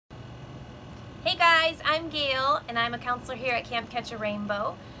Hey guys, I'm Gail and I'm a counselor here at Camp Catch a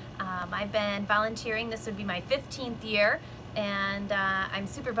Rainbow. I've been volunteering, this would be my 15th year, and I'm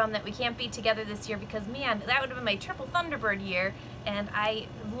super bummed that we can't be together this year because man, that would have been my triple Thunderbird year, and I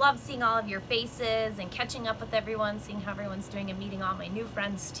love seeing all of your faces and catching up with everyone, seeing how everyone's doing and meeting all my new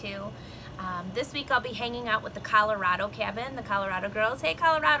friends too. This week I'll be hanging out with the Colorado cabin, the Colorado girls. Hey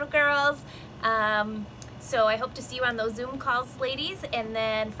Colorado girls! So I hope to see you on those Zoom calls, ladies, and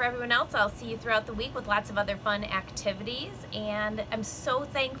then for everyone else, I'll see you throughout the week with lots of other fun activities. And I'm so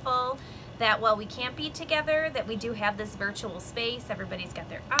thankful that while we can't be together, that we do have this virtual space. Everybody's got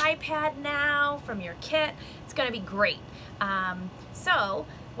their iPad now from your kit. It's gonna be great. So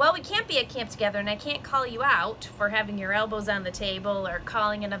while we can't be at camp together and I can't call you out for having your elbows on the table or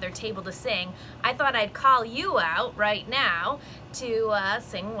calling another table to sing, I thought I'd call you out right now to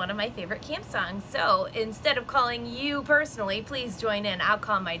sing one of my favorite camp songs. So instead of calling you personally, please join in. I'll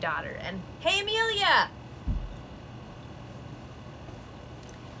call my daughter. And hey Amelia!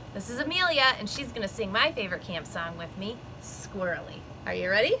 This is Amelia and she's gonna sing my favorite camp song with me, Squirrelly. Are you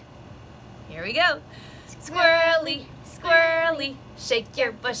ready? Here we go. Squirrely, squirrely, shake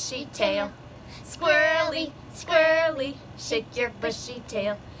your bushy tail. Squirrely, squirrely, shake your bushy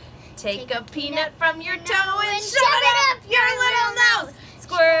tail. Take a peanut from your toe and shove it up your little nose.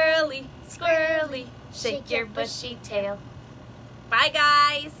 Squirrely, squirrely, shake your bushy tail. Bye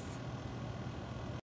guys.